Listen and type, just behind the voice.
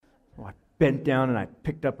bent down and I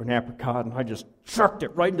picked up an apricot and I just chucked it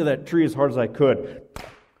right into that tree as hard as I could.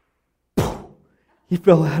 He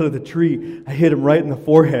fell out of the tree. I hit him right in the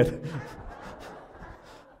forehead.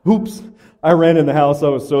 Oops. I ran in the house. I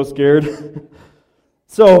was so scared.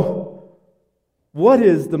 So, what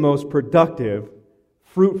is the most productive,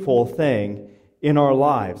 fruitful thing in our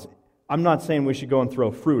lives? I'm not saying we should go and throw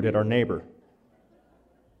fruit at our neighbor.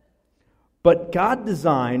 But God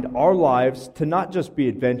designed our lives to not just be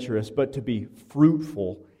adventurous, but to be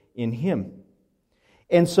fruitful in Him.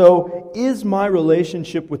 And so, is my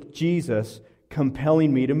relationship with Jesus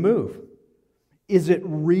compelling me to move? Is it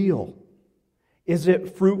real? Is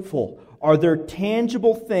it fruitful? Are there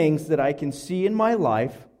tangible things that I can see in my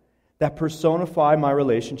life that personify my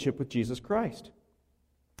relationship with Jesus Christ?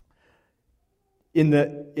 In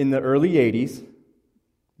the early 80s,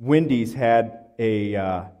 Wendy's had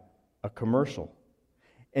a commercial.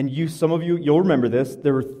 And some of you'll remember this.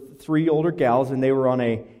 There were 3 older gals, and they were on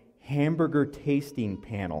a hamburger tasting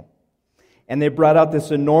panel. And they brought out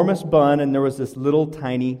this enormous bun, and there was this little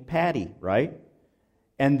tiny patty, right?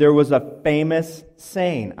 And there was a famous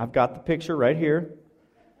saying. I've got the picture right here.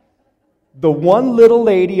 The one little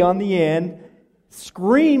lady on the end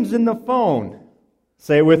screams in the phone.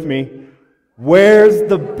 Say it with me. Where's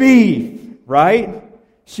the beef? Right?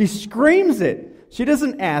 She screams it. She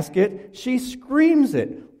doesn't ask it. She screams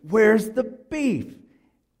it. Where's the beef?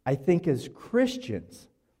 I think as Christians,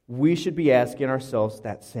 we should be asking ourselves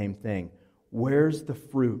that same thing. Where's the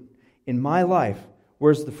fruit? In my life,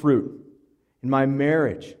 where's the fruit? In my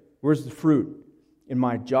marriage, where's the fruit? In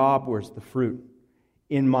my job, where's the fruit?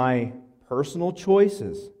 In my personal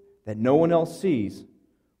choices that no one else sees,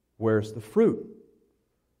 where's the fruit?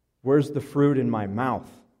 Where's the fruit in my mouth?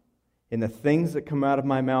 In the things that come out of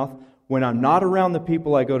my mouth when I'm not around the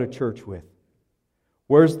people I go to church with?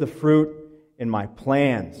 Where's the fruit in my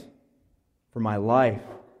plans for my life,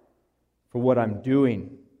 for what I'm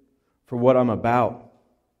doing, for what I'm about?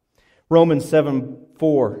 Romans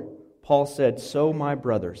 7:4, Paul said, "So, my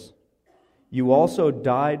brothers, you also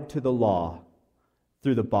died to the law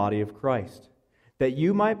through the body of Christ, that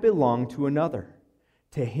you might belong to another,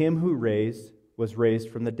 to Him who was raised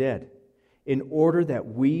from the dead, in order that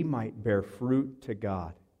we might bear fruit to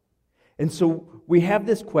God." And so we have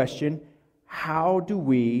this question, how do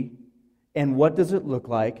we, and what does it look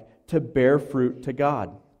like to bear fruit to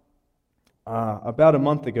God? About a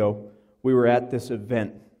month ago, we were at this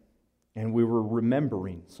event, and we were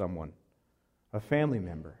remembering someone, a family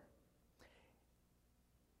member.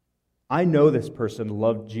 I know this person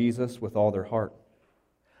loved Jesus with all their heart.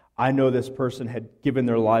 I know this person had given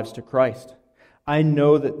their lives to Christ. I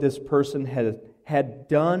know that this person had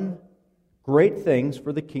done great things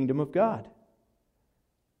for the kingdom of God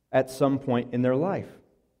at some point in their life.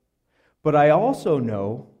 But I also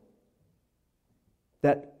know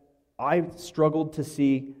that I struggled to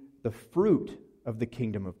see the fruit of the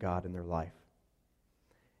kingdom of God in their life.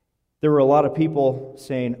 There were a lot of people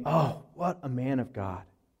saying, "Oh, what a man of God.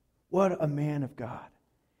 What a man of God."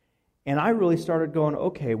 And I really started going,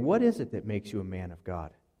 okay, what is it that makes you a man of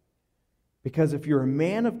God? Because if you're a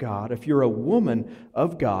man of God, if you're a woman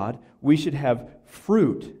of God, we should have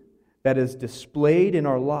fruit that is displayed in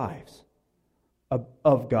our lives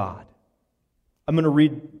of God. I'm going to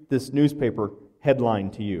read this newspaper headline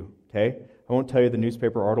to you, okay? I won't tell you the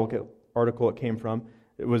newspaper article it came from.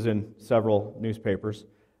 It was in several newspapers.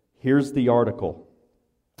 Here's the article.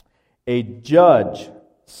 A judge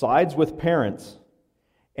sides with parents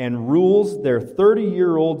and rules their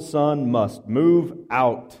 30-year-old son must move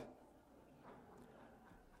out.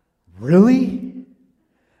 Really?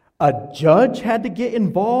 A judge had to get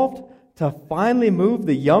involved to finally move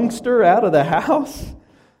the youngster out of the house?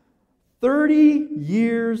 30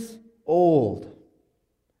 years old.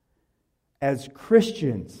 As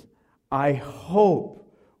Christians, I hope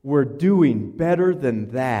we're doing better than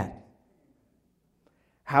that.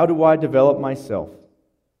 How do I develop myself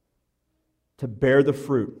to bear the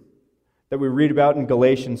fruit that we read about in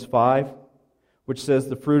Galatians 5, which says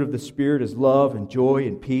the fruit of the Spirit is love and joy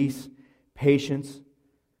and peace, patience,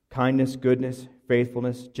 kindness, goodness,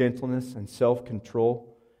 faithfulness, gentleness, and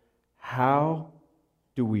self-control? How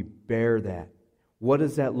do we bear that? What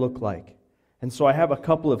does that look like? And so I have a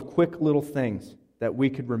couple of quick little things that we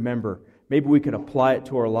could remember. Maybe we could apply it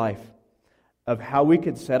to our life of how we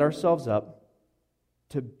could set ourselves up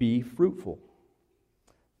to be fruitful.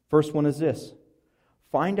 First one is this.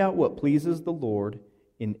 Find out what pleases the Lord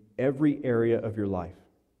in every area of your life.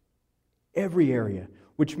 Every area.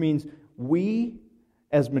 Which means we,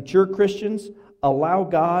 as mature Christians, allow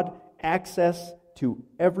God access to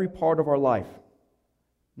every part of our life.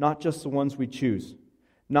 Not just the ones we choose.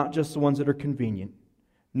 Not just the ones that are convenient,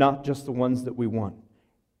 not just the ones that we want.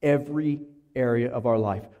 Every area of our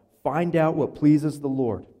life. Find out what pleases the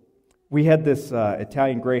Lord. We had this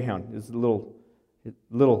Italian greyhound. It's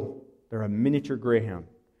they're a miniature greyhound.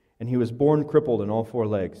 And he was born crippled in all four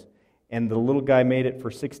legs. And the little guy made it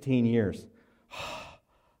for 16 years.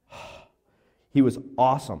 He was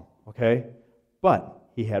awesome, okay? But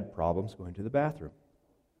he had problems going to the bathroom.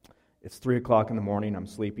 It's 3 o'clock in the morning, I'm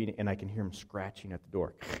sleeping, and I can hear him scratching at the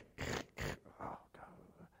door. Oh,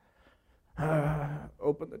 God.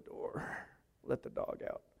 Open the door. Let the dog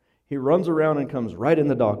out. He runs around and comes right in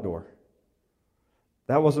the dog door.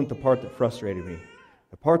 That wasn't the part that frustrated me.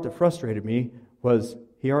 The part that frustrated me was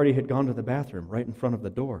he already had gone to the bathroom right in front of the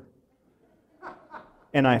door.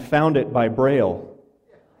 And I found it by Braille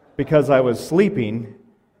because I was sleeping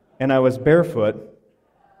and I was barefoot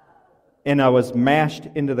and I was mashed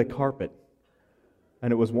into the carpet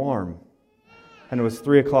and it was warm and it was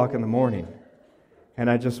 3 o'clock in the morning and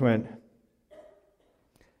I just went,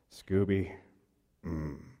 Scooby,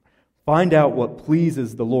 find out what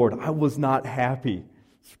pleases the Lord. I was not happy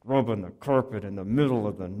scrubbing the carpet in the middle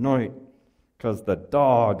of the night because the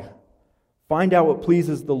dog. Find out what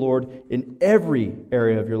pleases the Lord in every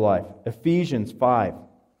area of your life. Ephesians 5,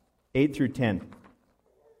 8 through 10.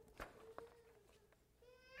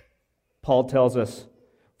 Paul tells us,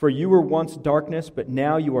 "For you were once darkness, but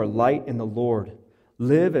now you are light in the Lord.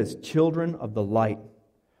 Live as children of the light.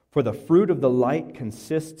 For the fruit of the light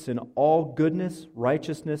consists in all goodness,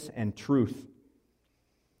 righteousness, and truth.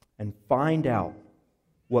 And find out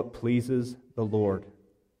what pleases the Lord."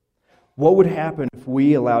 What would happen if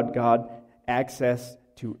we allowed God access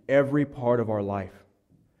to every part of our life?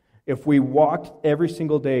 If we walked every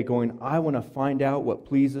single day going, I want to find out what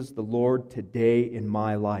pleases the Lord today in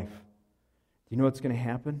my life. Do you know what's going to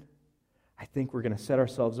happen? I think we're going to set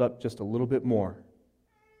ourselves up just a little bit more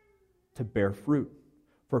to bear fruit.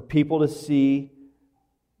 For people to see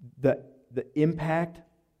the impact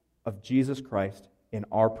of Jesus Christ in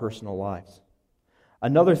our personal lives.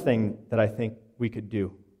 Another thing that I think we could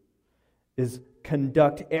do is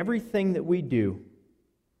conduct everything that we do,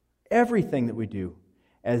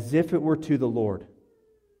 as if it were to the Lord.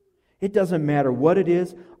 It doesn't matter what it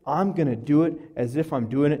is, I'm going to do it as if I'm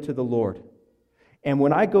doing it to the Lord. And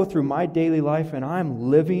when I go through my daily life and I'm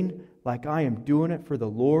living like I am doing it for the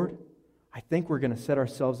Lord, I think we're going to set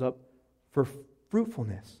ourselves up for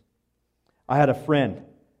fruitfulness. I have a friend.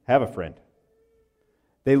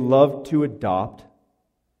 They love to adopt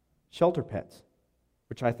shelter pets,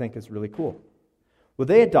 which I think is really cool. Well,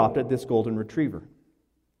 they adopted this golden retriever.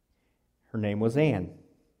 Her name was Anne,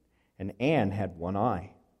 and Anne had one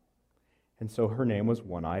eye, and so her name was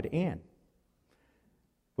One-Eyed Anne.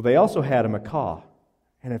 Well, they also had a macaw,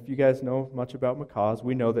 and if you guys know much about macaws,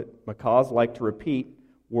 we know that macaws like to repeat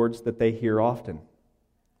words that they hear often.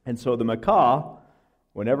 And so the macaw,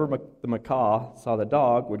 whenever the macaw saw the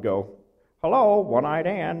dog, would go, "Hello, One-Eyed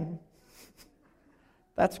Anne."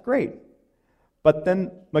 That's great. But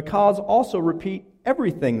then macaws also repeat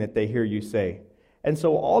everything that they hear you say. And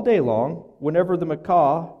so all day long, whenever the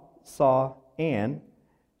macaw saw Anne,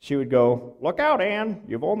 she would go, "Look out, Anne,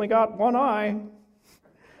 you've only got one eye."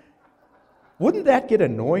 Wouldn't that get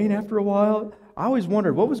annoying after a while? I always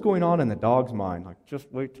wondered what was going on in the dog's mind. Like,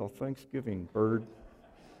 just wait till Thanksgiving, bird.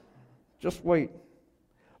 Just wait.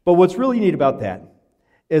 But what's really neat about that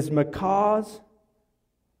is macaws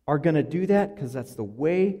are going to do that because that's the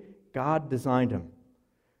way God designed them.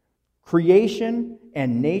 Creation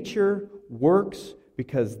and nature works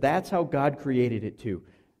because that's how God created it too.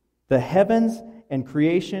 The heavens and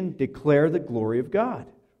creation declare the glory of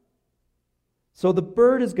God. So the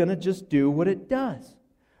bird is going to just do what it does.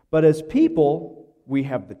 But as people, we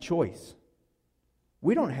have the choice.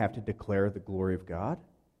 We don't have to declare the glory of God.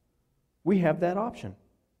 We have that option.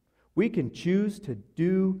 We can choose to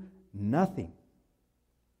do nothing.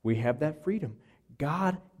 We have that freedom.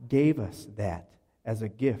 God gave us that as a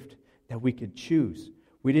gift, that we could choose.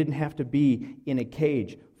 We didn't have to be in a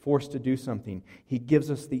cage, forced to do something. He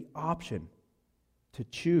gives us the option to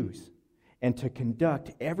choose and to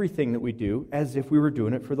conduct everything that we do as if we were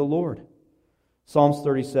doing it for the Lord. Psalms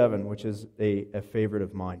 37, which is a favorite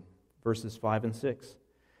of mine, verses 5 and 6,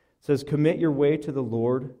 says, "Commit your way to the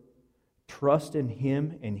Lord, trust in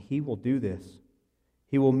Him, and He will do this.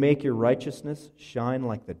 He will make your righteousness shine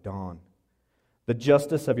like the dawn, the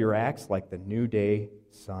justice of your acts like the noonday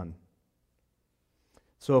sun."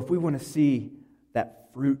 So if we want to see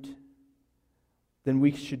that fruit, then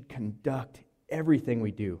we should conduct everything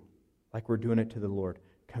we do like we're doing it to the Lord.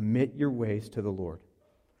 Commit your ways to the Lord.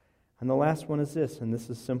 And the last one is this, and this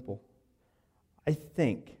is simple. I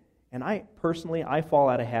think And I fall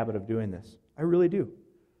out of habit of doing this. I really do.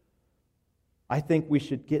 I think we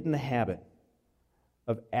should get in the habit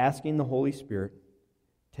of asking the Holy Spirit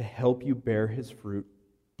to help you bear His fruit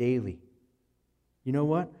daily. You know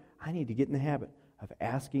what? I need to get in the habit of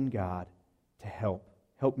asking God to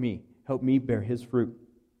help me bear His fruit.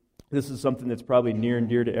 This is something that's probably near and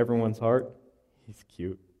dear to everyone's heart. He's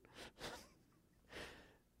cute.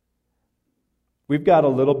 We've got a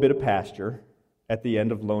little bit of pasture at the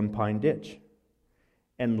end of Lone Pine Ditch.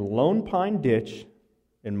 And Lone Pine Ditch,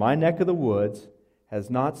 in my neck of the woods, has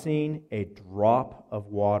not seen a drop of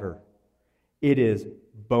water. It is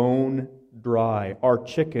bone dry. Our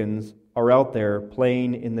chickens are out there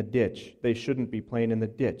playing in the ditch. They shouldn't be playing in the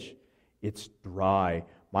ditch. It's dry.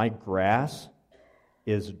 My grass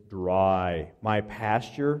is dry. My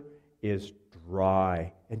pasture is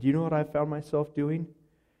dry. And do you know what I found myself doing?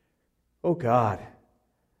 Oh God,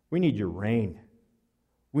 we need your rain.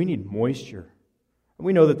 We need moisture. And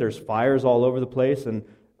we know that there's fires all over the place, and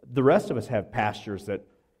the rest of us have pastures that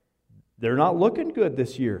they're not looking good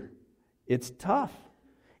this year. It's tough.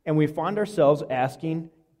 And we find ourselves asking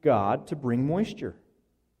God to bring moisture.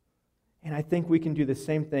 And I think we can do the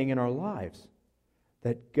same thing in our lives.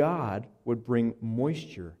 That God would bring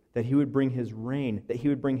moisture, that He would bring His rain, that He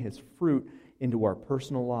would bring His fruit into our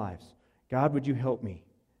personal lives. God, would you help me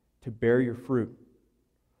to bear your fruit?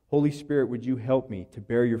 Holy Spirit, would you help me to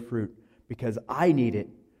bear your fruit? Because I need it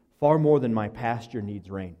far more than my pasture needs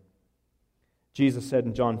rain. Jesus said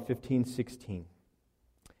in John 15:16,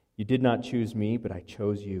 "You did not choose me, but I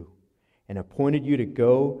chose you, and appointed you to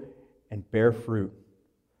go and bear fruit,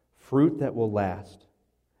 fruit that will last.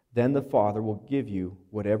 Then the Father will give you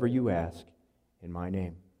whatever you ask in my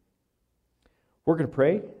name." We're going to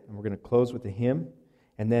pray, and we're going to close with a hymn.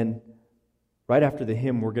 And then right after the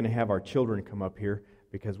hymn, we're going to have our children come up here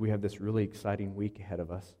because we have this really exciting week ahead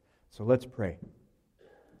of us. So let's pray.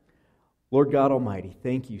 Lord God Almighty,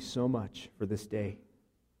 thank you so much for this day.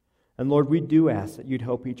 And Lord, we do ask that you'd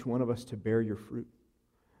help each one of us to bear your fruit,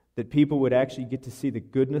 that people would actually get to see the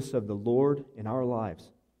goodness of the Lord in our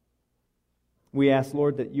lives. We ask,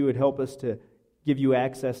 Lord, that you would help us to give you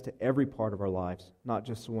access to every part of our lives, not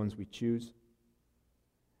just the ones we choose,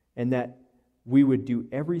 and that we would do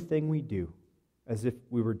everything we do as if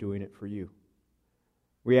we were doing it for you.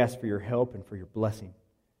 We ask for your help and for your blessing.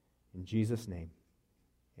 In Jesus' name,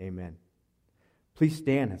 amen. Please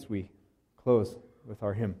stand as we close with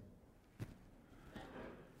our hymn.